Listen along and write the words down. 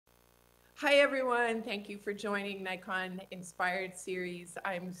Hi everyone, thank you for joining Nikon Inspired Series.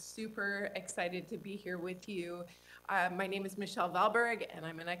 I'm super excited to be here with you. My name is Michelle Valberg and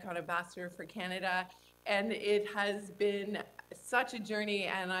I'm a Nikon Ambassador for Canada, and it has been such a journey,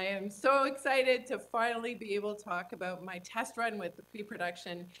 and I am so excited to finally be able to talk about my test run with the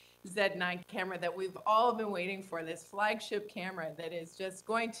pre-production Z9 camera that we've all been waiting for, this flagship camera that is just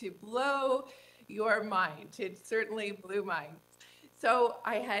going to blow your mind. It certainly blew mine. So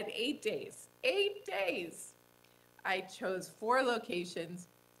I had 8 days. 8 days. I chose 4 locations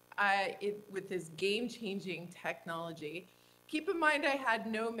with this game-changing technology. Keep in mind, I had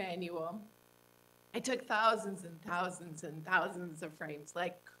no manual. I took thousands and thousands and thousands of frames,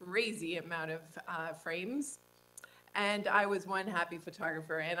 like crazy amount of frames. And I was one happy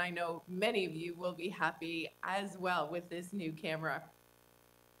photographer, and I know many of you will be happy as well with this new camera.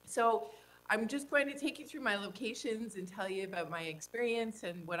 So I'm just going to take you through my locations and tell you about my experience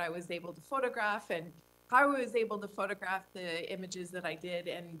and what I was able to photograph and how I was able to photograph the images that I did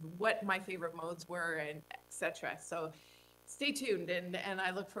and what my favorite modes were, and etc. So stay tuned, and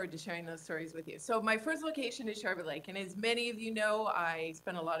I look forward to sharing those stories with you. So my first location is Sharp Lake, and as many of you know, I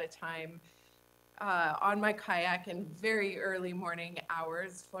spent a lot of time on my kayak in very early morning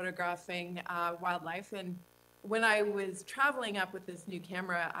hours photographing wildlife. And when I was traveling up with this new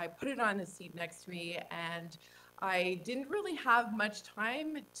camera, I put it on the seat next to me, and I didn't really have much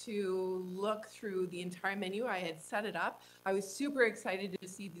time to look through the entire menu. I had set it up. I was super excited to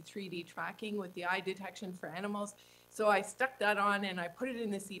see the 3D tracking with the eye detection for animals. So I stuck that on and I put it in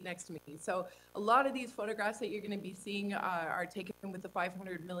the seat next to me. So a lot of these photographs that you're going to be seeing are taken with the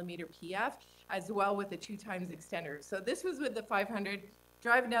 500mm PF, as well with the 2x extender. So this was with the 500,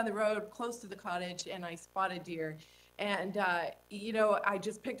 driving down the road close to the cottage, and I spotted deer. And, I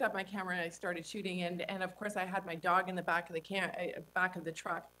just picked up my camera and I started shooting. And of course, I had my dog in the back of the back of the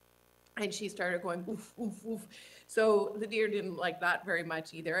truck. And she started going oof, oof, oof. So the deer didn't like that very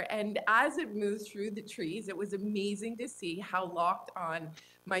much either. And as it moved through the trees, it was amazing to see how locked on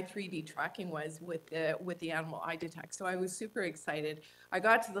my 3D tracking was with the animal eye detect. So I was super excited. I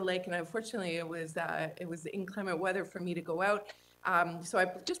got to the lake, and unfortunately, it was inclement weather for me to go out. So I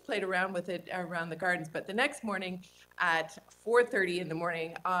just played around with it around the gardens. But the next morning at 4:30 in the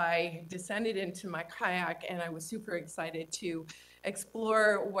morning, I descended into my kayak, and I was super excited to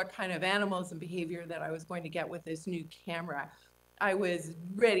explore what kind of animals and behavior that I was going to get with this new camera. I was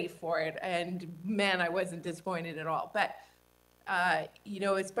ready for it, and man, I wasn't disappointed at all. But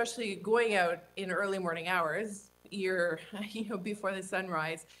especially going out in early morning hours, you're before the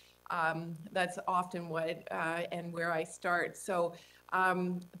sunrise. That's often what and where I start. So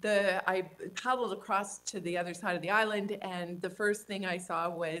I paddled across to the other side of the island, and the first thing I saw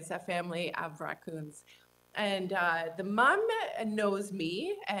was a family of raccoons. And the mom knows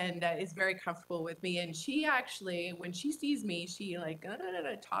me and is very comfortable with me. And she actually, when she sees me, she like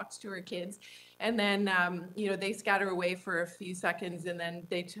talks to her kids, and then they scatter away for a few seconds, and then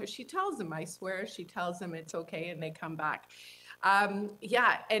she tells them, I swear, she tells them it's okay, and they come back.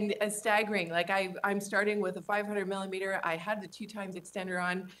 Yeah, and staggering. Like I'm starting with a 500mm. I had the 2x extender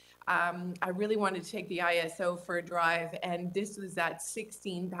on. I really wanted to take the ISO for a drive, and this was at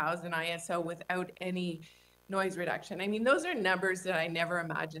 16,000 ISO without any noise reduction. I mean, those are numbers that I never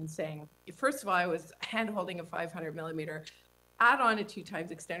imagined saying. First of all, I was hand holding a 500mm, add on a 2x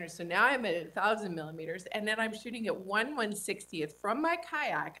extender. So now I'm at 1,000mm, and then I'm shooting at 1/160th from my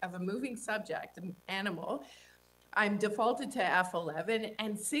kayak of a moving subject, an animal. I'm defaulted to f11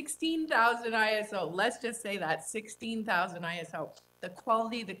 and 16,000 ISO. Let's just say that 16,000 ISO. The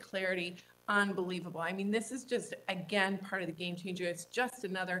quality, the clarity, unbelievable. I mean, this is just, again, part of the game changer. It's just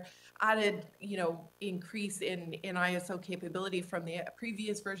another added, increase in ISO capability from the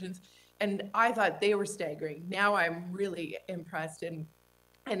previous versions. And I thought they were staggering. Now I'm really impressed and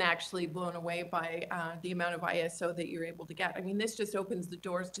actually blown away by the amount of ISO that you're able to get. I mean, this just opens the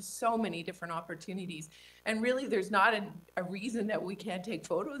doors to so many different opportunities. And really, there's not a reason that we can't take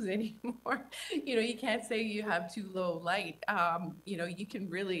photos anymore. You can't say you have too low light. You can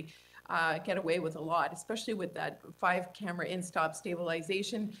really get away with a lot, especially with that 5-camera in-stop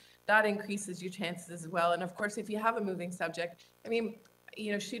stabilization. That increases your chances as well. And of course, if you have a moving subject, I mean,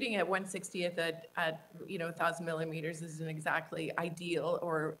 shooting at 1/60th at 1,000mm isn't exactly ideal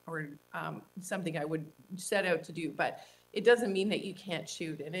or something I would set out to do, but it doesn't mean that you can't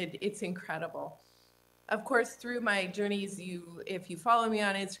shoot, and it's incredible. of course, through my journeys, if you follow me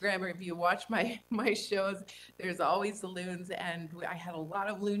on Instagram or if you watch my shows, there's always the loons, and I had a lot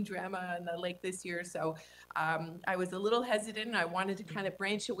of loon drama on the lake this year. So I was a little hesitant. I wanted to kind of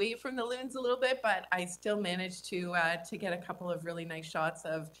branch away from the loons a little bit, but I still managed to get a couple of really nice shots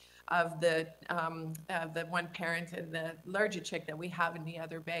of the one parent and the larger chick that we have in the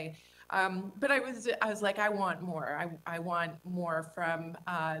other bay. But I was like, I want more. I want more from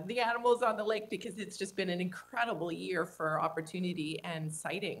the animals on the lake, because it's just been an incredible year for opportunity and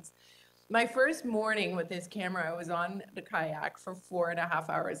sightings. My first morning with this camera, I was on the kayak for 4.5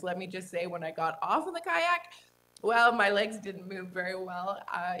 hours. Let me just say, when I got off of the kayak, well, my legs didn't move very well.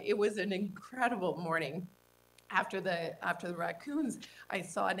 It was an incredible morning. After the raccoons, I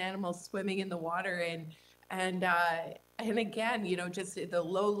saw an animal swimming in the water, and and again, just the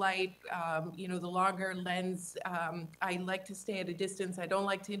low light, the longer lens. I like to stay at a distance. I don't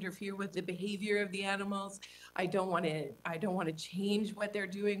like to interfere with the behavior of the animals. I don't want to change what they're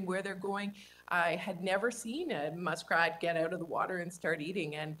doing, where they're going. I had never seen a muskrat get out of the water and start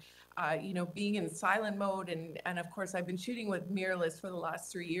eating, and being in silent mode, and of course I've been shooting with mirrorless for the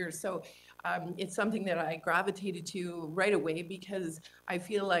last 3 years, so it's something that I gravitated to right away, because I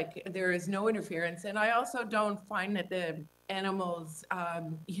feel like there is no interference, and I also don't find that the animals,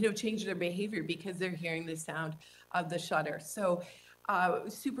 change their behavior because they're hearing the sound of the shutter. So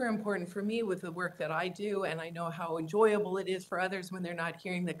super important for me with the work that I do, and I know how enjoyable it is for others when they're not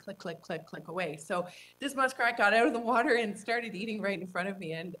hearing the click, click, click, click away. So this muskrat got out of the water and started eating right in front of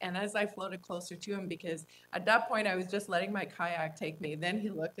me, and as I floated closer to him, because at that point I was just letting my kayak take me, then he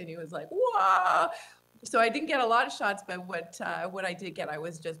looked and he was like, "Wow!" So I didn't get a lot of shots, but what I did get, I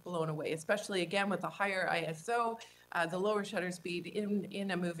was just blown away, especially again with the higher ISO, the lower shutter speed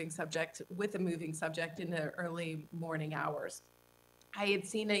in a moving subject, with a moving subject in the early morning hours. I had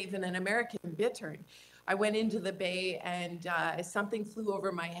seen even an American bittern. I went into the bay, and something flew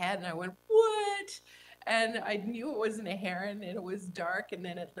over my head, and I went, "What?" And I knew it wasn't a heron, and it was dark, and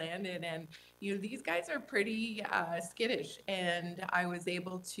then it landed. And these guys are pretty skittish, and I was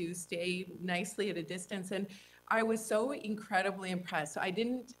able to stay nicely at a distance, and I was so incredibly impressed. I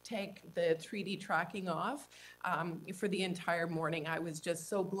didn't take the 3D tracking off for the entire morning. I was just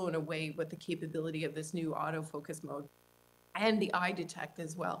so blown away with the capability of this new autofocus mode, and the eye detect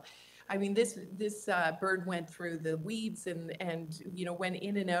as well. I mean, this bird went through the weeds, and went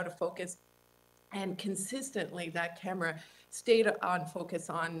in and out of focus, and consistently that camera stayed on focus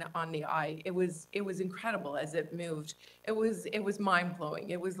on the eye. It was incredible as it moved. It was mind blowing.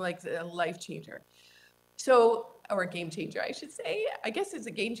 It was like a life changer. So, or a game changer, I should say. I guess it's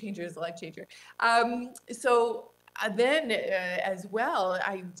a game changer, it's a life changer. Then, as well,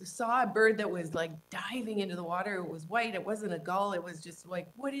 I saw a bird that was like diving into the water. It was white. It wasn't a gull. It was just like,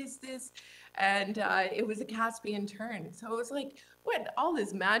 what is this? And it was a Caspian tern. So it was like, what? All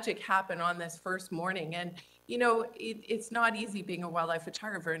this magic happened on this first morning. And it's not easy being a wildlife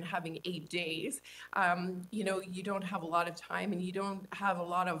photographer and having 8 days. You don't have a lot of time, and you don't have a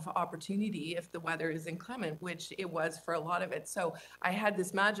lot of opportunity if the weather is inclement, which it was for a lot of it. So I had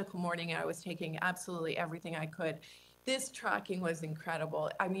this magical morning, and I was taking absolutely everything I could. This tracking was incredible.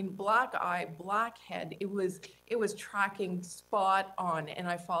 I mean, black eye, black head. It was tracking spot on, and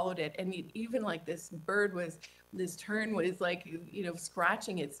I followed it. And even like this tern was like,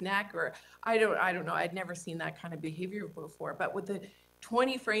 scratching its neck, or I don't know. I'd never seen that kind of behavior before. But with the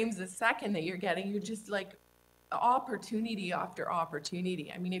 20 frames a second that you're getting, you're just like opportunity after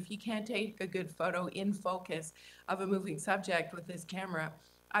opportunity. I mean, if you can't take a good photo in focus of a moving subject with this camera,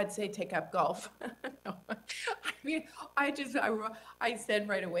 I'd say take up golf. No. I mean, I said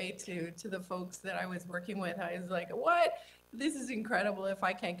right away to the folks that I was working with, I was like, "What? This is incredible. If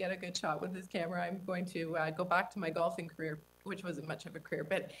I can't get a good shot with this camera, I'm going to go back to my golfing career," which wasn't much of a career.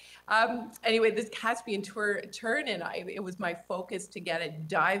 But anyway, this Caspian tern, and it was my focus to get it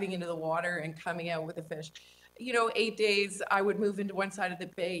diving into the water and coming out with a fish. 8 days, I would move into one side of the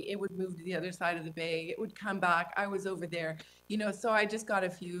bay, it would move to the other side of the bay, it would come back, I was over there. So I just got a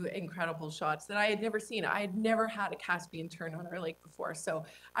few incredible shots that I had never seen. I had never had a Caspian tern on our lake before, so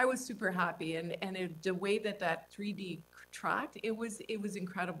I was super happy. And the way that 3D tracked, it was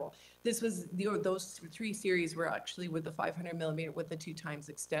incredible. This was those three series were actually with the 500 millimeter with the 2x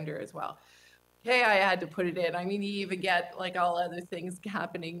extender as well. Okay, I had to put it in. I mean, you even get like all other things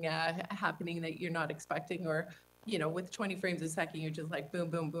happening that you're not expecting, or with 20 frames a second, you're just like boom,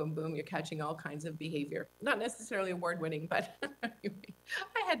 boom, boom, boom. You're catching all kinds of behavior. Not necessarily award-winning, but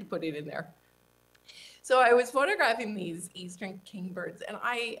I had to put it in there. So I was photographing these eastern kingbirds,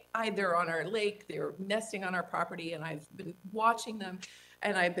 and they're on our lake, they're nesting on our property, and I've been watching them.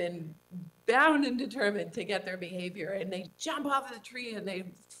 and I've been bound and determined to get their behavior. And they jump off of the tree and they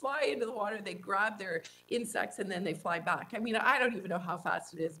fly into the water, they grab their insects, and then they fly back. I mean, I don't even know how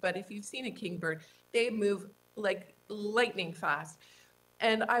fast it is, but if you've seen a kingbird, they move like lightning fast.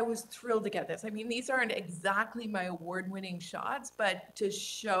 And I was thrilled to get this. I mean, these aren't exactly my award-winning shots, but to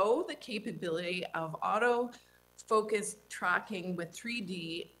show the capability of auto focus tracking with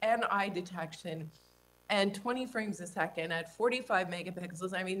 3D and eye detection and 20 frames a second at 45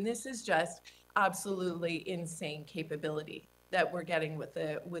 megapixels. I mean, this is just absolutely insane capability that we're getting with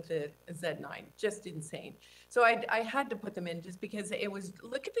the Z9, just insane. So I had to put them in just because it was,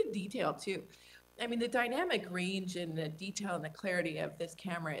 look at the detail too. I mean, the dynamic range and the detail and the clarity of this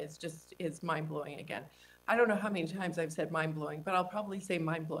camera is mind-blowing again. I don't know how many times I've said mind-blowing, but I'll probably say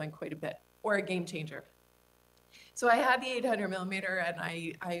mind-blowing quite a bit, or a game changer. So I had the 800 millimeter, and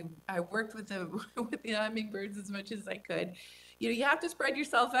I worked with the with the hummingbirds as much as I could. You know, you have to spread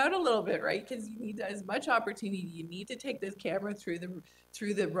yourself out a little bit, right? Because you need as much opportunity. You need to take this camera through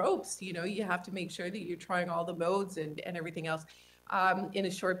the ropes. You know, you have to make sure that you're trying all the modes and everything else in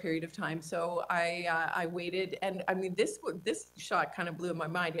a short period of time. So I waited, and I mean, this shot kind of blew my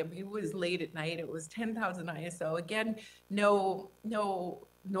mind. I mean, it was late at night. It was 10,000 ISO. Again, no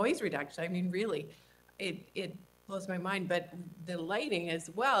noise reduction. I mean, really, it blows my mind. But the lighting as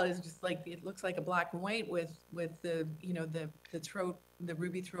well is just like, it looks like a black and white with the, you know, the throat, the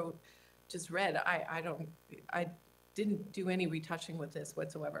ruby throat, just red. I didn't do any retouching with this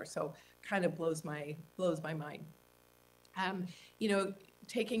whatsoever. So kind of blows my mind. You know,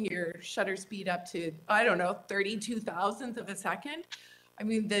 taking your shutter speed up to, I don't know, 32 thousandths of a second. I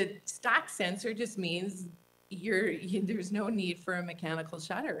mean, the stack sensor just means there's no need for a mechanical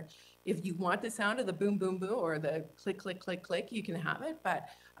shutter. If you want the sound of the boom, boom, boom, or the click, click, click, click, you can have it. But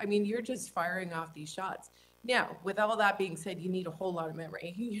I mean, you're just firing off these shots. Now, with all that being said, you need a whole lot of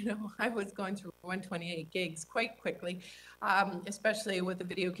memory. You know, I was going through 128 gigs quite quickly, especially with the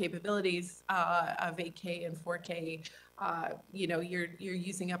video capabilities of 8K and 4K. You know, you're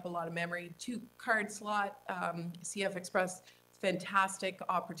using up a lot of memory. 2-card slot, CF Express, fantastic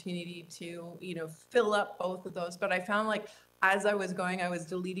opportunity to, you know, fill up both of those. But I found, like, as I was going, I was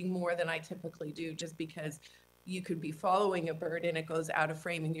deleting more than I typically do, just because you could be following a bird and it goes out of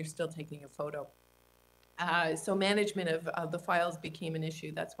frame and you're still taking a photo. So management of the files became an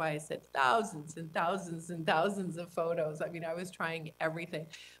issue. That's why I said thousands and thousands and thousands of photos. I mean, I was trying everything.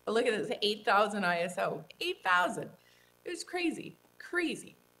 But look at this, 8,000 ISO, 8,000. It was crazy,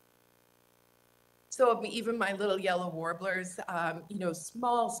 crazy. So even my little yellow warblers, you know,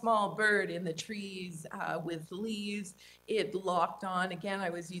 small bird in the trees with leaves, it locked on. Again, I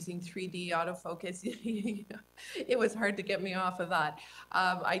was using 3D autofocus. It was hard to get me off of that.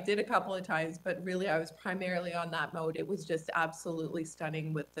 I did a couple of times, but really I was primarily on that mode. It was just absolutely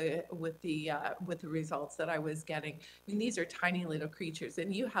stunning with the results that I was getting. I mean, these are tiny little creatures,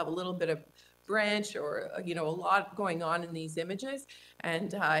 and you have a little bit of branch or, you know, a lot going on in these images,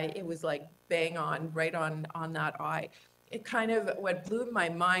 and it was like bang on, right on that eye. It kind of, what blew my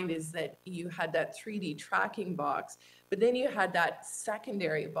mind is that you had that 3D tracking box, but then you had that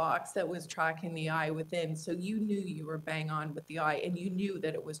secondary box that was tracking the eye within, so you knew you were bang on with the eye, and you knew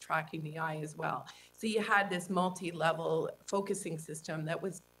that it was tracking the eye as well. So you had this multi-level focusing system that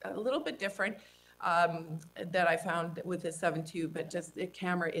was a little bit different that I found with the 7.2, but just the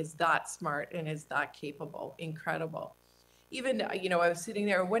camera is that smart and is that capable. Incredible. Even, you know, I was sitting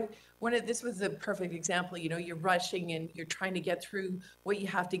there this was a perfect example. You know, you're rushing and you're trying to get through what you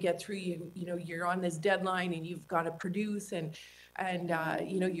have to get through. You know, you're on this deadline and you've got to produce, and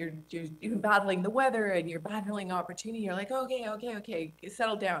you know, you're battling the weather and you're battling opportunity. You're like, okay,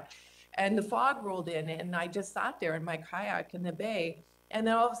 settle down. And the fog rolled in, and I just sat there in my kayak in the bay. And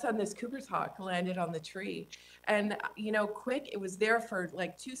then all of a sudden, this Cooper's hawk landed on the tree. And, you know, quick, it was there for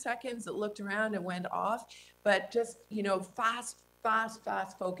like 2 seconds. It looked around and went off. But just, you know, fast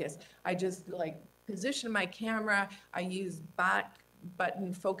focus. I just like positioned my camera. I used back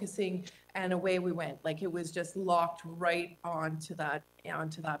button focusing, and away we went. Like, it was just locked right onto that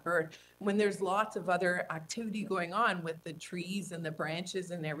bird. When there's lots of other activity going on with the trees and the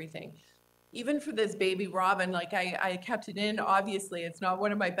branches and everything. Even for this baby robin, like I kept it in. Obviously, it's not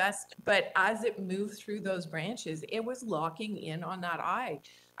one of my best, but as it moved through those branches, it was locking in on that eye.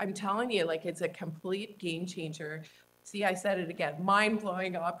 I'm telling you, like, it's a complete game changer. See, I said it again,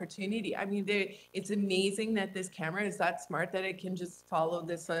 mind-blowing opportunity. I mean, it's amazing that this camera is that smart that it can just follow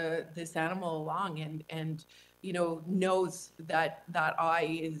this animal along and you know, knows that that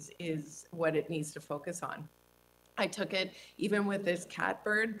eye is what it needs to focus on. I took it even with this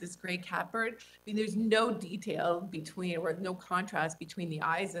catbird, this gray catbird. I mean, there's no detail between, or no contrast between the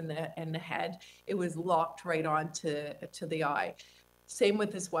eyes and the head. It was locked right on to the eye. Same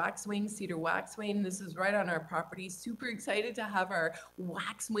with this waxwing, cedar waxwing. This is right on our property. Super excited to have our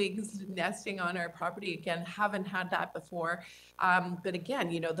waxwings nesting on our property again. Haven't had that before. But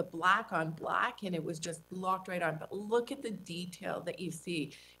again, you know, the black on black, and it was just locked right on. But look at the detail that you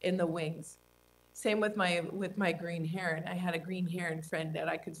see in the wings. Same with my green heron. I had a green heron friend that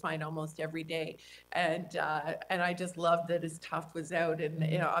I could find almost every day, and I just loved that his tuft was out, and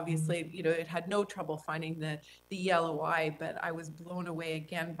you know, obviously, you know, it had no trouble finding the yellow eye, but I was blown away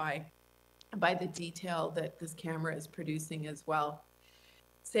again by the detail that this camera is producing as well.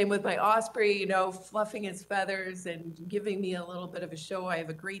 Same with my osprey, you know, fluffing its feathers and giving me a little bit of a show. I have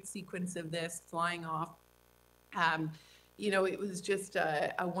a great sequence of this flying off. Um, you know, it was just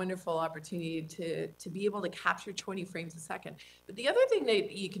a wonderful opportunity to be able to capture 20 frames a second. But the other thing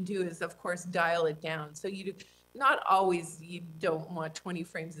that you can do is, of course, dial it down. So you not always, you don't want 20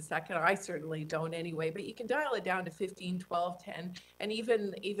 frames a second. I certainly don't anyway, but you can dial it down to 15, 12, 10, and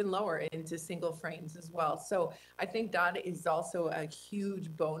even lower into single frames as well. So I think that is also a huge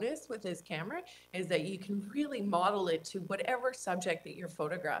bonus with this camera, is that you can really model it to whatever subject that you're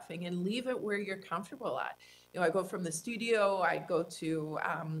photographing and leave it where you're comfortable at. You know, I go from the studio, I go to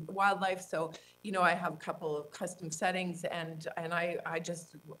wildlife. So, you know, I have a couple of custom settings, and I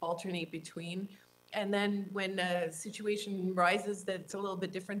just alternate between. And then when a situation rises that's a little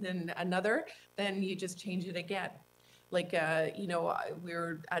bit different than another, then you just change it again. Like, you know, we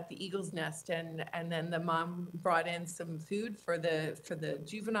were at the eagle's nest, and then the mom brought in some food for the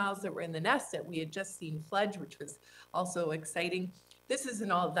juveniles that were in the nest that we had just seen fledge, which was also exciting. This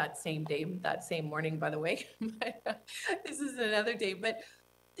isn't all that same day, that same morning, by the way. This is another day. But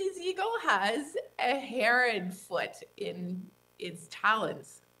this eagle has a heron foot in its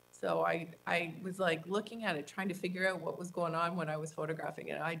talons. So I was like looking at it, trying to figure out what was going on when I was photographing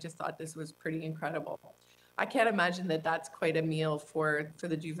it. I just thought this was pretty incredible. I can't imagine that that's quite a meal for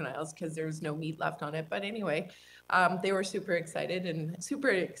the juveniles, because there's no meat left on it. But anyway, they were super excited, and super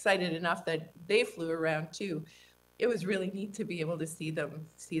excited enough that they flew around too. It was really neat to be able to see them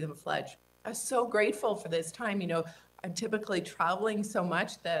fledge. I was so grateful for this time. You know, I'm typically traveling so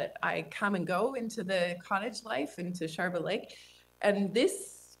much that I come and go into the cottage life, into Charlotte Lake. And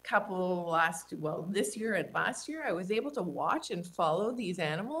this this year and last year, I was able to watch and follow these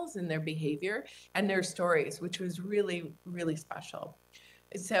animals and their behavior and their stories, which was really, really special.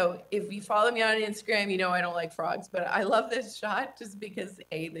 So if you follow me on Instagram, you know I don't like frogs, but I love this shot just because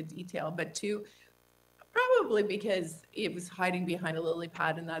A, the detail, but two, probably because it was hiding behind a lily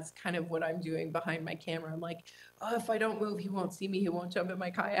pad, and that's kind of what I'm doing behind my camera. I'm like, oh, if I don't move, he won't see me. He won't jump in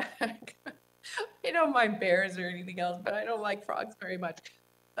my kayak. I don't mind bears or anything else, but I don't like frogs very much.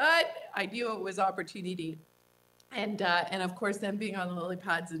 But I knew it was opportunity. And of course, them being on the lily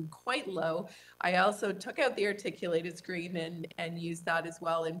pads and quite low, I also took out the articulated screen and used that as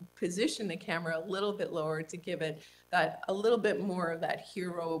well, and positioned the camera a little bit lower to give it that a little bit more of that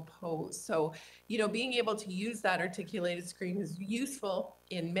hero pose. So, you know, being able to use that articulated screen is useful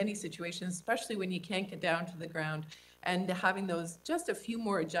in many situations, especially when you can't get down to the ground. And having those just a few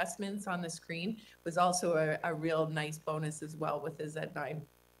more adjustments on the screen was also a real nice bonus as well with the Z9.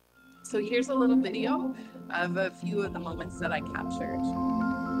 So here's a little video of a few of the moments that I captured.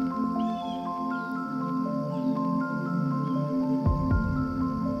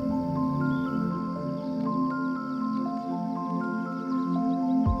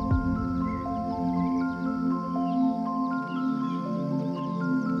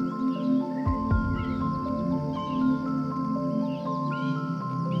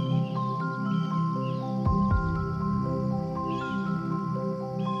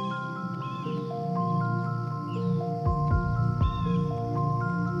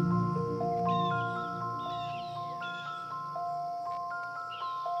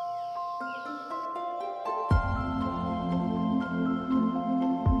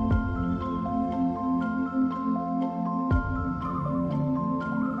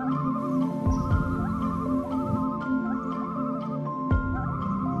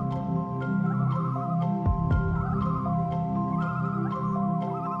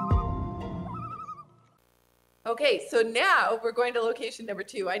 Okay, so now we're going to location number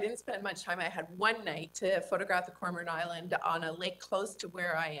 2. I didn't spend much time. I had one night to photograph the Cormorant Island on a lake close to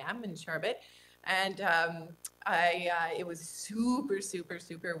where I am in Charlotte. And it was super, super,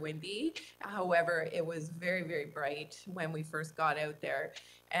 super windy. However, it was very, very bright when we first got out there.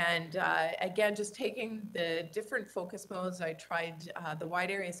 And again, just taking the different focus modes, I tried the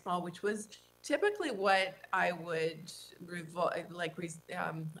wide area small, which was typically what I would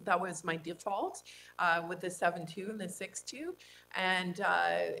that was my default with the 7.2 and the 6.2, and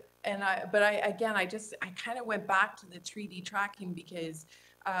but I kind of went back to the 3D tracking because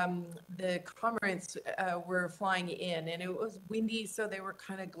the cormorants were flying in, and it was windy, so they were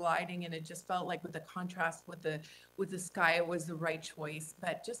kind of gliding, and it just felt like with the contrast with the sky, it was the right choice.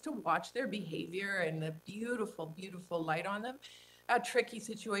 But just to watch their behavior and the beautiful, beautiful light on them, a tricky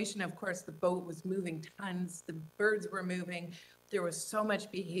situation. Of course, the boat was moving tons, the birds were moving. There was so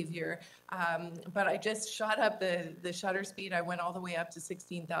much behavior, but I just shot up the shutter speed. I went all the way up to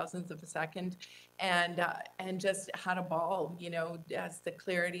 16 thousandths of a second, and just had a ball. You know, as the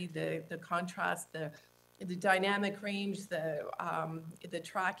clarity, the contrast, the dynamic range, the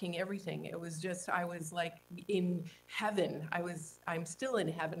tracking, everything. It was just, I was like in heaven. I'm still in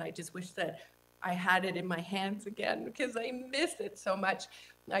heaven. I just wish that I had it in my hands again because I miss it so much.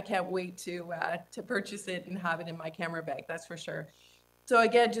 I can't wait to purchase it and have it in my camera bag, that's for sure. So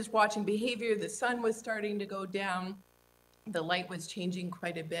again, just watching behavior, the sun was starting to go down. The light was changing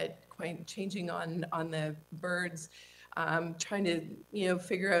quite a bit, quite changing on the birds. Trying to, you know,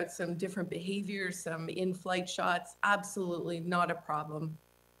 figure out some different behaviors, some in-flight shots, absolutely not a problem.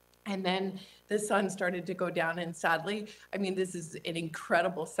 And then the sun started to go down, and sadly, I mean, this is an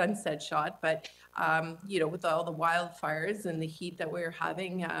incredible sunset shot, but you know, with all the wildfires and the heat that we were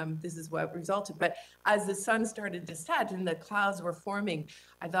having, this is what resulted. But as the sun started to set and the clouds were forming,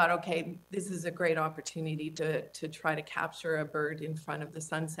 I thought, okay, this is a great opportunity to try to capture a bird in front of the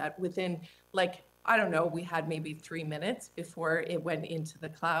sunset within, like, I don't know, we had maybe 3 minutes before it went into the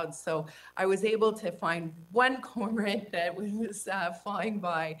clouds. So I was able to find one cormorant that was flying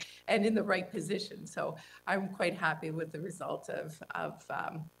by and in the right position. So I'm quite happy with the result of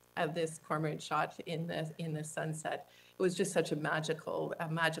this cormorant shot in the sunset. It was just such a magical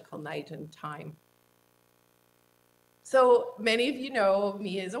night and time. So many of you know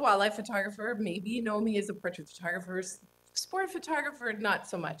me as a wildlife photographer. Maybe you know me as a portrait photographer. Sport photographer, not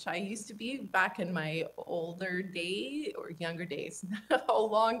so much. I used to be back in my older day or younger days, a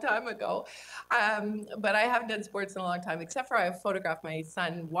long time ago. But I haven't done sports in a long time, except for I photographed my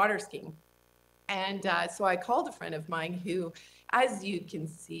son water skiing. And so I called a friend of mine who, as you can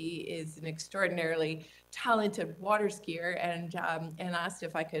see, is an extraordinarily talented water skier, and asked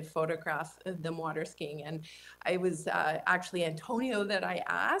if I could photograph them water skiing. And I was actually Antonio that I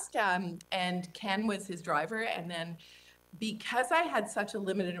asked, and Ken was his driver. And then because I had such a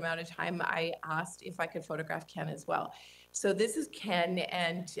limited amount of time, I asked if I could photograph Ken as well. So this is Ken,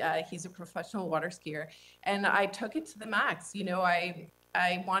 and he's a professional water skier. And I took it to the max. You know, I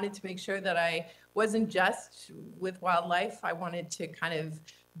wanted to make sure that I wasn't just with wildlife. I wanted to kind of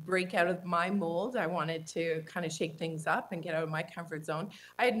break out of my mold. I wanted to kind of shake things up and get out of my comfort zone.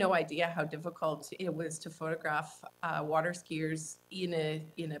 I had no idea how difficult it was to photograph water skiers in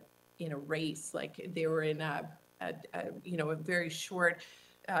a race. Like, they were in a you know, a very short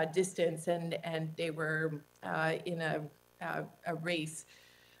distance, and they were in a race.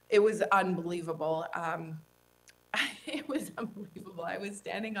 It was unbelievable. It was unbelievable. I was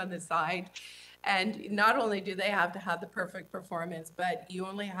standing on the side, and not only do they have to have the perfect performance, but you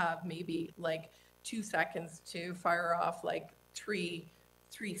only have maybe like 2 seconds to fire off like three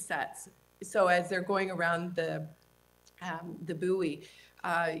sets. So as they're going around the buoy,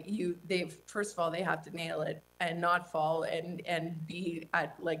 first of all, they have to nail it and not fall and be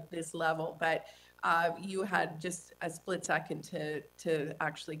at like this level. But you had just a split second to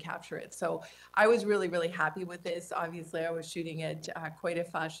actually capture it. So I was really, really happy with this. Obviously, I was shooting at quite a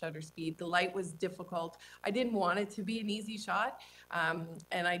fast shutter speed. The light was difficult. I didn't want it to be an easy shot,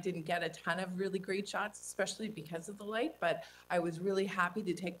 and I didn't get a ton of really great shots, especially because of the light. But I was really happy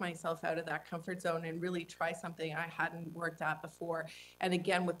to take myself out of that comfort zone and really try something I hadn't worked at before. And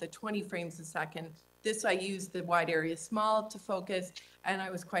again, with the 20 frames a second, this I used the wide area small to focus, and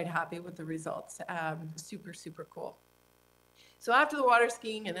I was quite happy with the results. Super, super cool. So after the water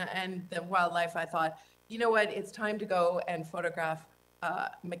skiing and the wildlife, I thought, you know what, it's time to go and photograph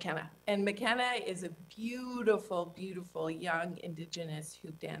McKenna. And McKenna is a beautiful, beautiful young Indigenous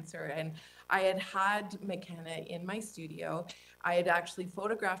hoop dancer. And I had McKenna in my studio. I had actually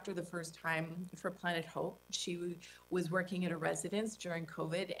photographed her the first time for Planet Hope. She was working at a residence during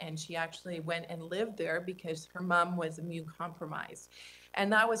COVID, and she actually went and lived there because her mom was immune compromised.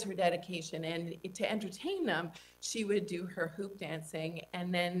 And that was her dedication. And to entertain them, she would do her hoop dancing.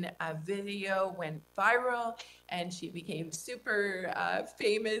 And then a video went viral and she became super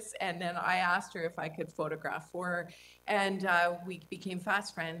famous. And then I asked her if I could photograph for her. And we became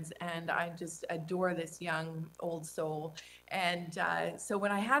fast friends. And I just adore this young old soul. And so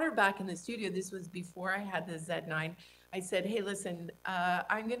when I had her back in the studio, this was before I had the Z9. I said, "Hey, listen,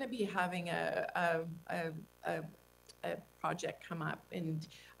 I'm going to be having a project come up, and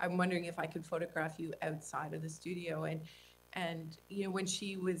I'm wondering if I could photograph you outside of the studio." And you know, when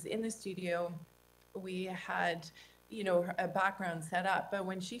she was in the studio, we had, you know, a background set up. But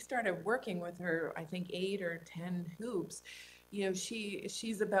when she started working with her, I think 8 or 10 hoops, you know,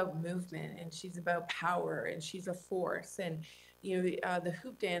 she's about movement and she's about power and she's a force. And you know, the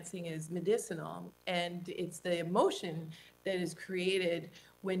hoop dancing is medicinal, and it's the emotion that is created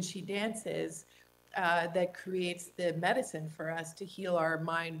when she dances that creates the medicine for us to heal our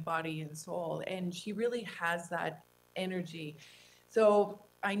mind, body, and soul. And she really has that energy. So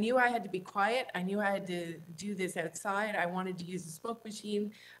I knew I had to be quiet. I knew I had to do this outside. I wanted to use a smoke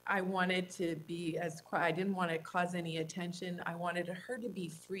machine. I wanted to be as quiet. I didn't want to cause any attention. I wanted her to be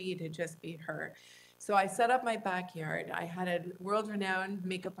free to just be her. So I set up my backyard. I had a world-renowned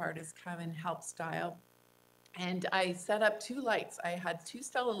makeup artist come and help style. And I set up 2 lights. I had 2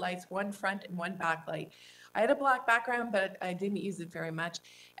 Stella lights, one front and one back light. I had a black background, but I didn't use it very much.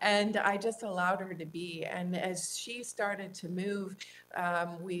 And I just allowed her to be. And as she started to move,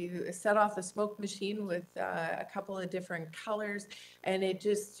 we set off the smoke machine with a couple of different colors. And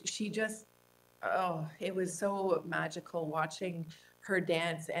oh, it was so magical watching her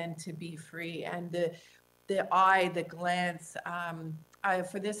dance and to be free. And the eye, the glance.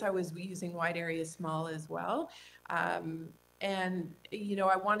 For this, I was using wide area small as well. And you know,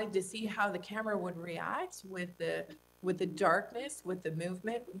 I wanted to see how the camera would react with the darkness, with the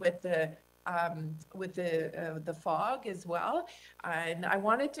movement, with the fog as well. And I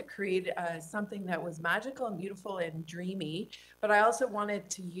wanted to create something that was magical and beautiful and dreamy, but I also wanted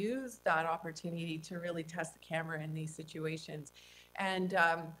to use that opportunity to really test the camera in these situations. And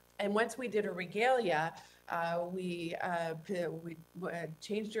once we did a regalia, we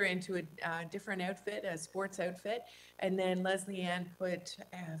changed her into a different outfit, a sports outfit, and then Leslie Ann put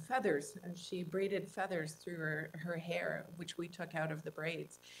feathers. She braided feathers through her hair, which we took out of the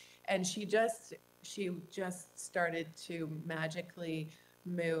braids, and she just started to magically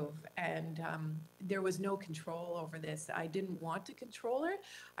move. And there was no control over this. I didn't want to control her.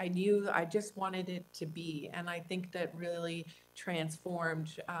 I just wanted it to be. And I think that really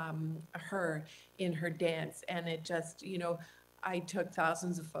transformed her in her dance. And it just, you know, I took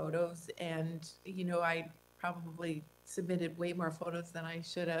thousands of photos, and, you know, I probably submitted way more photos than I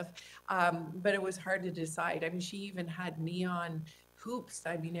should have. But it was hard to decide. I mean, she even had neon hoops.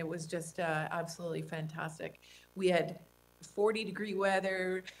 I mean, it was just absolutely fantastic. We had 40-degree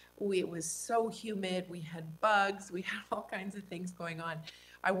weather. It was so humid. We had bugs. We had all kinds of things going on.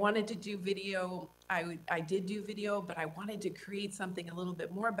 I wanted to do video. I did do video, but I wanted to create something a little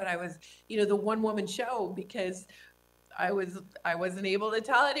bit more. But I was, you know, the one-woman show, because I wasn't able to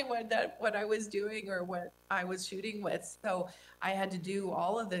tell anyone that what I was doing or what I was shooting with. So I had to do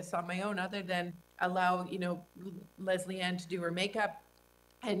all of this on my own, other than allow, you know, Leslie Ann to do her makeup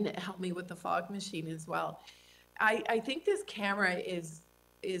and help me with the fog machine as well. I think this camera is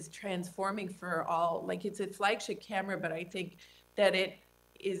transforming for all. Like, it's a flagship camera, but I think that it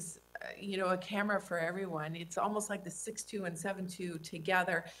is, you know, a camera for everyone. It's almost like the 6.2 and 7.2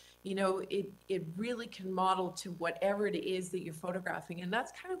 together. You know, it really can model to whatever it is that you're photographing. And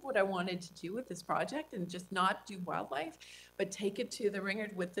that's kind of what I wanted to do with this project, and just not do wildlife, but take it to the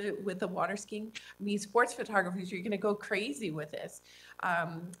ringer with the water skiing. I mean, sports photographers, you're going to go crazy with this.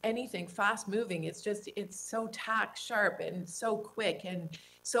 Anything fast moving, it's so tack sharp and so quick and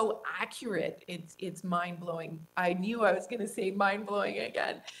so accurate. It's mind blowing. I knew I was going to say mind blowing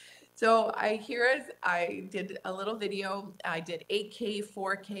again. So I did a little video. I did 8K,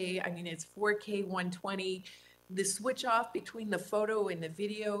 4K. I mean, it's 4K 120. The switch off between the photo and the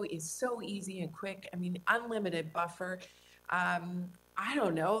video is so easy and quick. I mean, unlimited buffer. I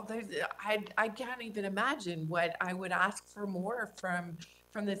don't know. I can't even imagine what I would ask for more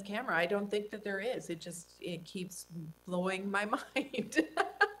from this camera. I don't think that there is. It keeps blowing my mind.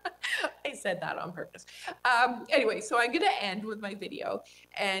 I said that on purpose. Anyway, so I'm going to end with my video,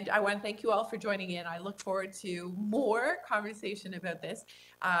 and I want to thank you all for joining in. I look forward to more conversation about this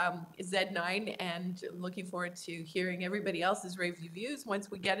Z9, and looking forward to hearing everybody else's rave reviews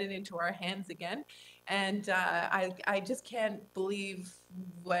once we get it into our hands again. And I just can't believe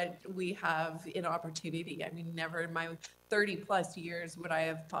what we have in opportunity. I mean, never in my 30 plus years would I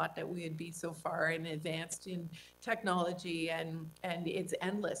have thought that we would be so far and advanced in technology, and it's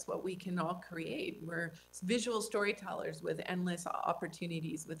endless what we can all create. We're visual storytellers with endless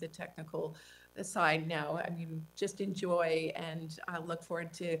opportunities with the technical side now. I mean, just enjoy, and I look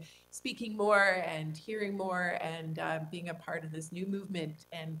forward to speaking more and hearing more and being a part of this new movement.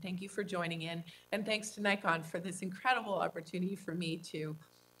 And thank you for joining in. And thanks to Nikon for this incredible opportunity for me to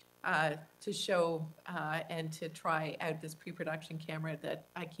show and to try out this pre-production camera that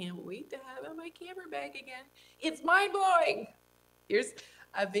I can't wait to have in my camera bag again. It's mind-blowing. Here's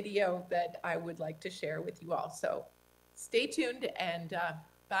a video that I would like to share with you all. So stay tuned, and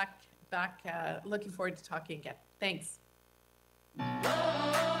back looking forward to talking again. Thanks.